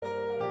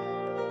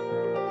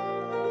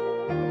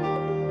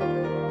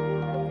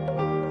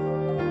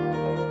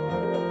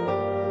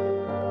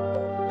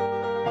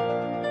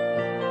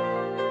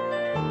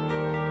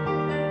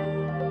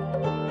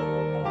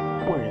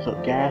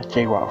Guys,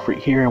 J Rock Freak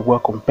here, and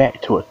welcome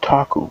back to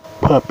Otaku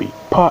Puppy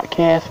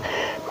Podcast.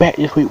 Back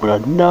this week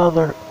with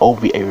another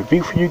OVA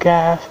review for you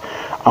guys.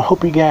 I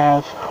hope you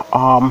guys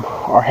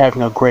are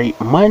having a great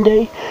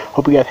Monday.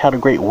 Hope you guys had a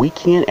great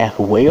weekend as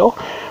well.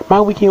 My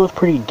weekend was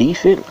pretty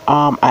decent.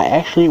 I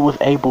actually was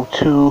able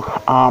to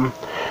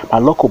my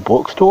local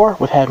bookstore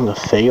was having a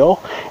sale,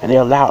 and they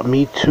allowed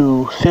me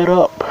to set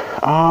up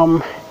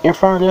in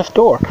front of their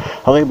store.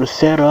 I was able to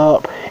set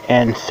up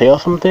and sell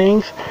some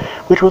things,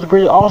 which was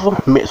really awesome.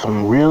 Met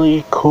some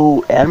really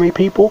cool anime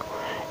people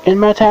in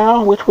my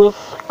town, which was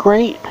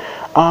great.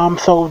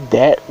 So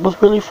that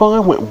was really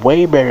fun. Went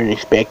way better than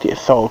expected.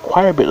 Sold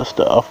quite a bit of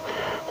stuff.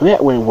 So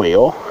that went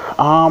well.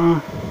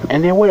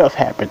 And then what else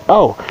happened?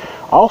 Oh,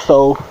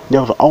 also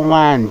there was an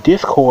online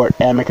Discord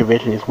anime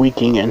convention this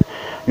weekend in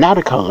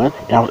Nauticon,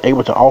 and I was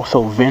able to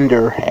also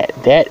vendor at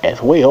that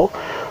as well.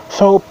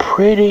 So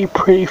pretty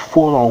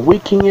full on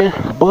weekend,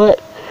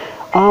 but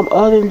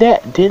other than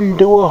that, didn't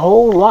do a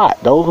whole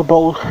lot. Those are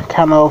both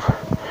kind of,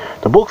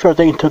 the bookstore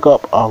thing took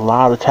up a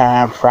lot of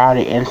time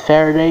Friday and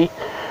Saturday.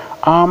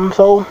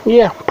 So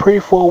yeah,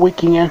 pretty full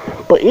weekend.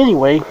 But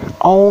anyway,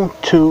 on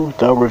to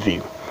the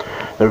review.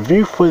 The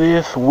review for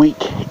this week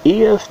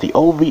is the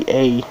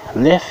OVA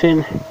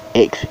Lesson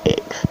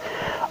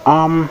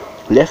XX.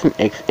 Lesson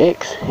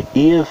XX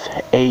is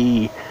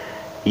a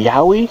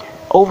yaoi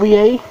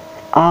OVA.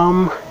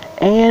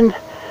 And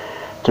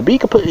to be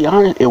completely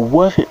honest, it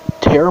wasn't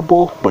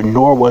terrible, but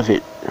nor was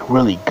it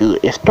really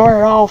good. It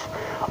started off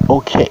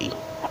okay.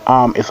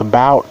 It's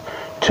about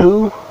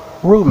two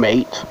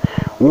roommates.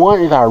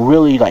 One is our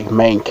really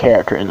main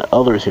character, and the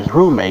other is his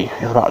roommate.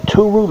 It's about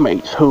two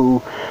roommates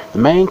who the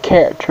main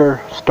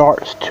character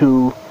starts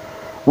to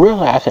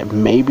realize that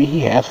maybe he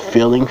has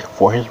feelings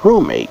for his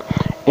roommate,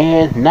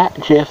 and not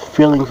just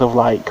feelings of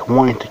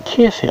wanting to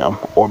kiss him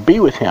or be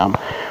with him,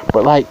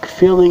 but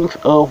feelings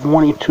of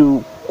wanting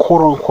to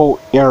quote unquote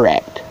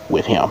interact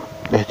with him.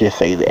 Let's just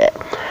say that.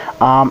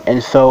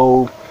 And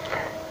so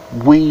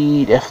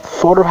that's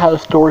sort of how the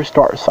story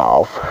starts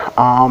off.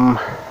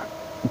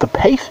 The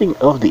pacing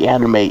of the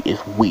anime is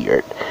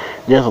weird.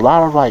 There's a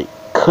lot of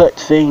cut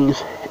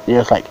scenes.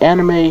 There's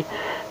anime,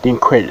 then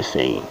credit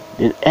scene,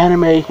 then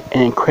anime, and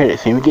then credit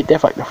scene. We get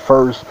that for the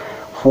first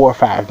 4 or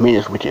 5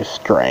 minutes, which is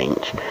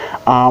strange.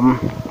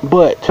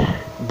 But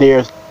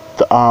there's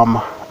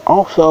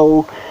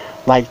also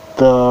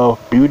the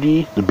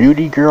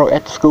beauty girl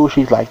at the school.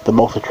 She's the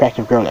most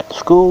attractive girl at the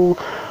school.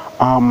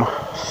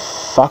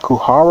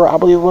 Sakuhara, I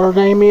believe what her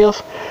name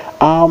is.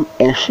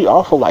 And she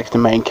also likes the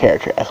main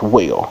character as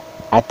well,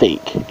 I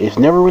think. It's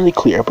never really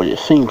clear, but it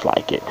seems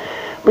like it.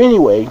 But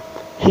anyway,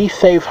 he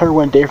saves her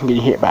one day from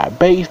getting hit by a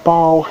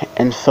baseball,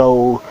 and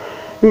so,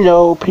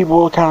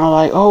 people are kind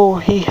of oh,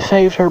 he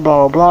saves her,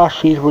 blah, blah, blah.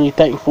 She's really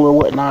thankful or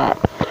whatnot.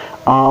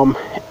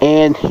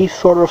 And he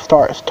sort of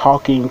starts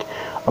talking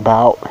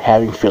about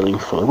having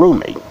feelings for the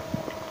roommate.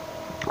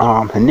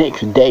 The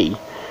next day,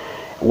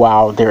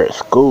 while they're at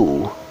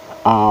school,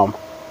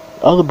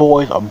 other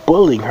boys are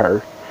bullying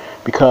her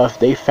because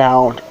they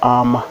found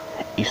a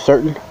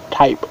certain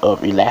type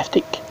of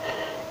elastic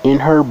in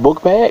her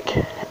book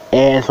bag,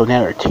 and so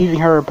now they're teasing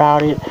her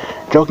about it,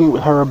 joking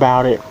with her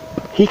about it.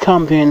 He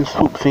comes in,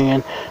 swoops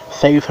in,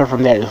 saves her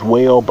from that as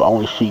well, but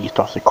only she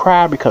starts to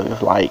cry because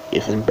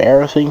it's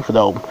embarrassing for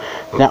them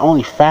to not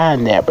only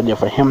find that, but then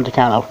for him to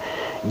kind of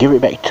give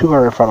it back to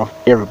her in front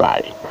of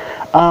everybody.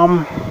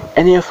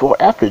 And then so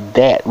after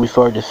that, we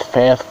sort of just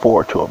fast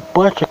forward to a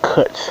bunch of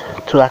cuts,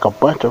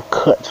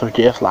 of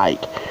just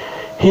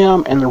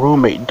him and the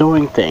roommate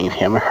doing things,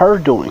 him and her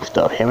doing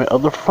stuff, him and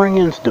other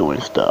friends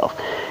doing stuff.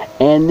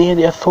 And then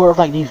there's sort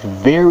of these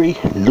very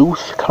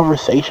loose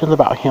conversations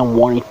about him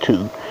wanting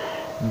to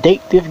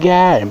date this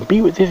guy and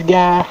be with this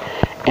guy.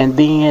 And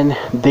then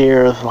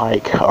there's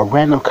a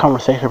random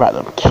conversation about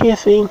them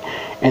kissing,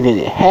 and then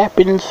it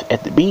happens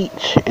at the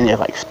beach, and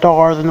there's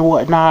stars and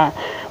whatnot.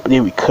 But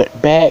then we cut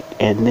back,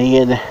 and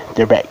then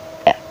they're back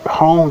at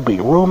home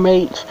being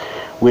roommates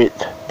with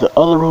the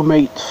other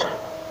roommates'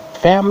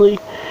 family.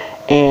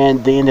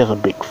 And then there's a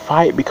big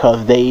fight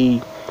because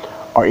they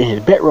are in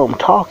his bedroom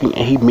talking,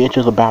 and he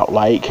mentions about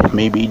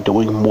maybe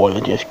doing more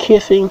than just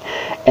kissing,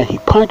 and he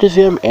punches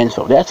him, and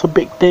so that's a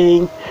big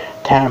thing.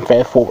 Time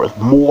fast forwards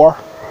more,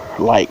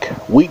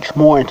 weeks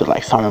more into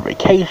summer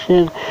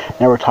vacation.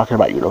 Now we're talking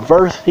about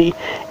university.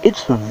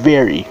 It's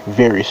very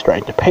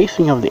strange. The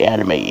pacing of the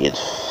anime is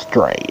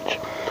strange.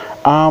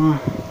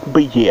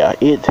 But yeah,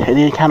 and then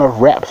it kind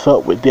of wraps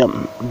up with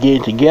them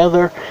getting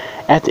together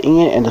at the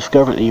end and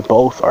discovering they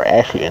both are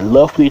actually in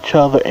love with each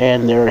other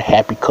and they're a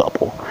happy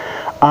couple.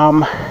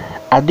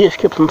 I did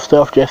skip some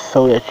stuff just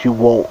so that you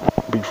won't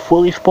be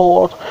fully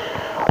spoiled,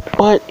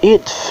 but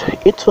it's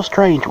a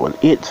strange one.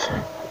 It's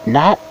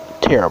not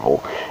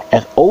terrible.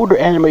 As older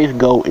animes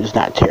go, it's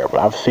not terrible.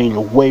 I've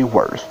seen way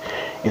worse.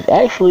 It's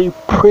actually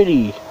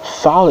pretty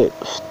solid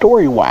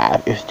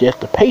story-wise. It's just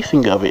the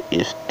pacing of it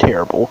is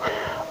terrible.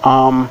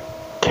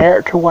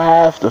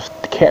 Character-wise, the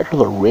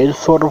characters are really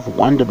sort of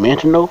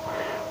one-dimensional,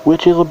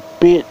 which is a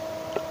bit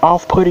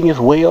off-putting as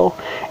well,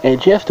 and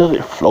it just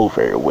doesn't flow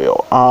very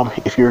well.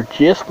 If you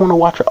just want to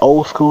watch an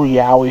old school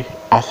yaoi,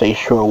 I say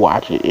sure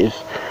watch it. It's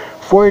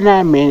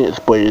 49 minutes,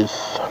 but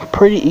it's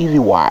pretty easy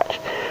watch.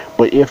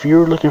 But if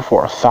you're looking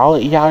for a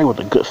solid yaoi with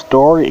a good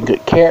story and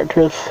good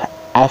characters,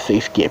 I say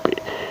skip it.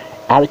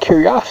 Out of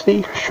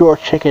curiosity, sure,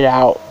 check it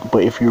out,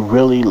 but if you're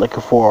really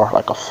looking for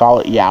like a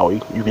solid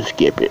yaoi, you can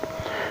skip it.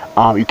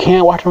 You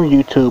can watch it on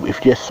YouTube.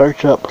 If you just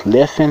search up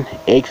Lesson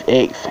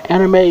XX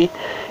Anime,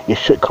 it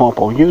should come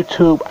up on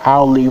YouTube.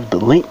 I'll leave the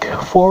link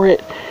for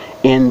it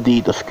in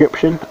the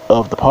description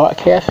of the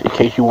podcast in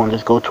case you want to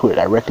just go to it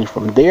directly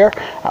from there.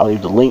 I'll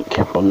leave the link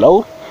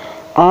below.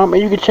 And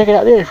you can check it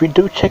out there. If you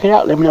do check it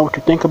out, let me know what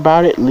you think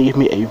about it. Leave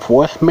me a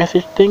voice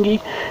message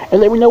thingy and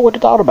let me know what you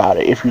thought about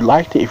it. If you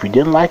liked it, if you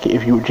didn't like it,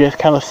 if you were just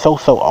kind of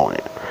so-so on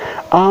it.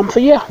 So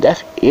yeah,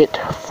 that's it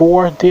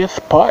for this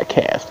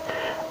podcast.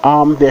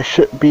 I'll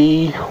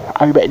be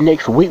back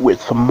next week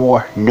with some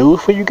more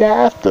news for you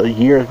guys. The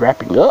year is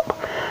wrapping up.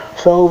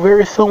 So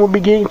very soon we'll be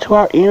getting to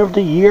our end of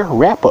the year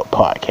wrap-up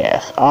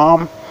podcast.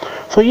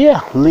 So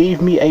yeah,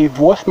 leave me a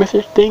voice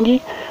message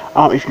thingy.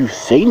 If you've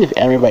seen this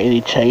anime by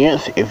any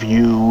chance, if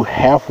you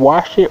have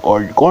watched it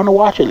or you're going to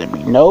watch it, let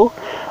me know.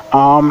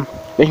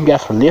 Thank you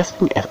guys for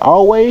listening. As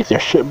always, there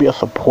should be a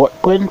support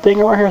button thing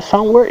around here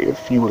somewhere.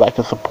 If you would like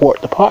to support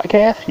the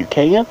podcast, you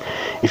can.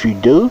 If you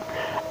do,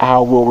 I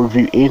will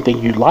review anything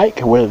you like,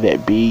 whether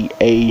that be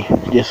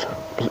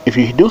if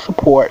you do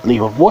support,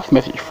 leave a voice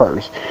message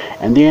first,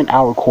 and then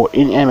I'll record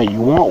any anime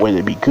you want, whether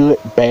it be good,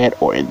 bad,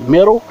 or in the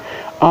middle.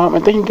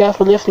 And thank you guys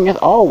for listening as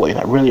always.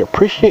 I really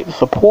appreciate the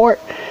support,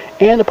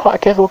 and the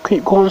podcast will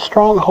keep going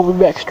strong. I hope we'll be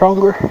back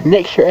stronger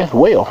next year as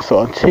well. So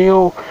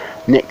until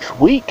next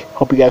week,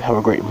 hope you guys have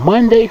a great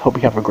Monday. Hope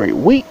you have a great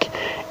week,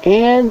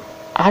 and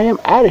I am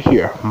out of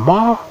here.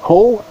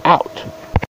 Maho out.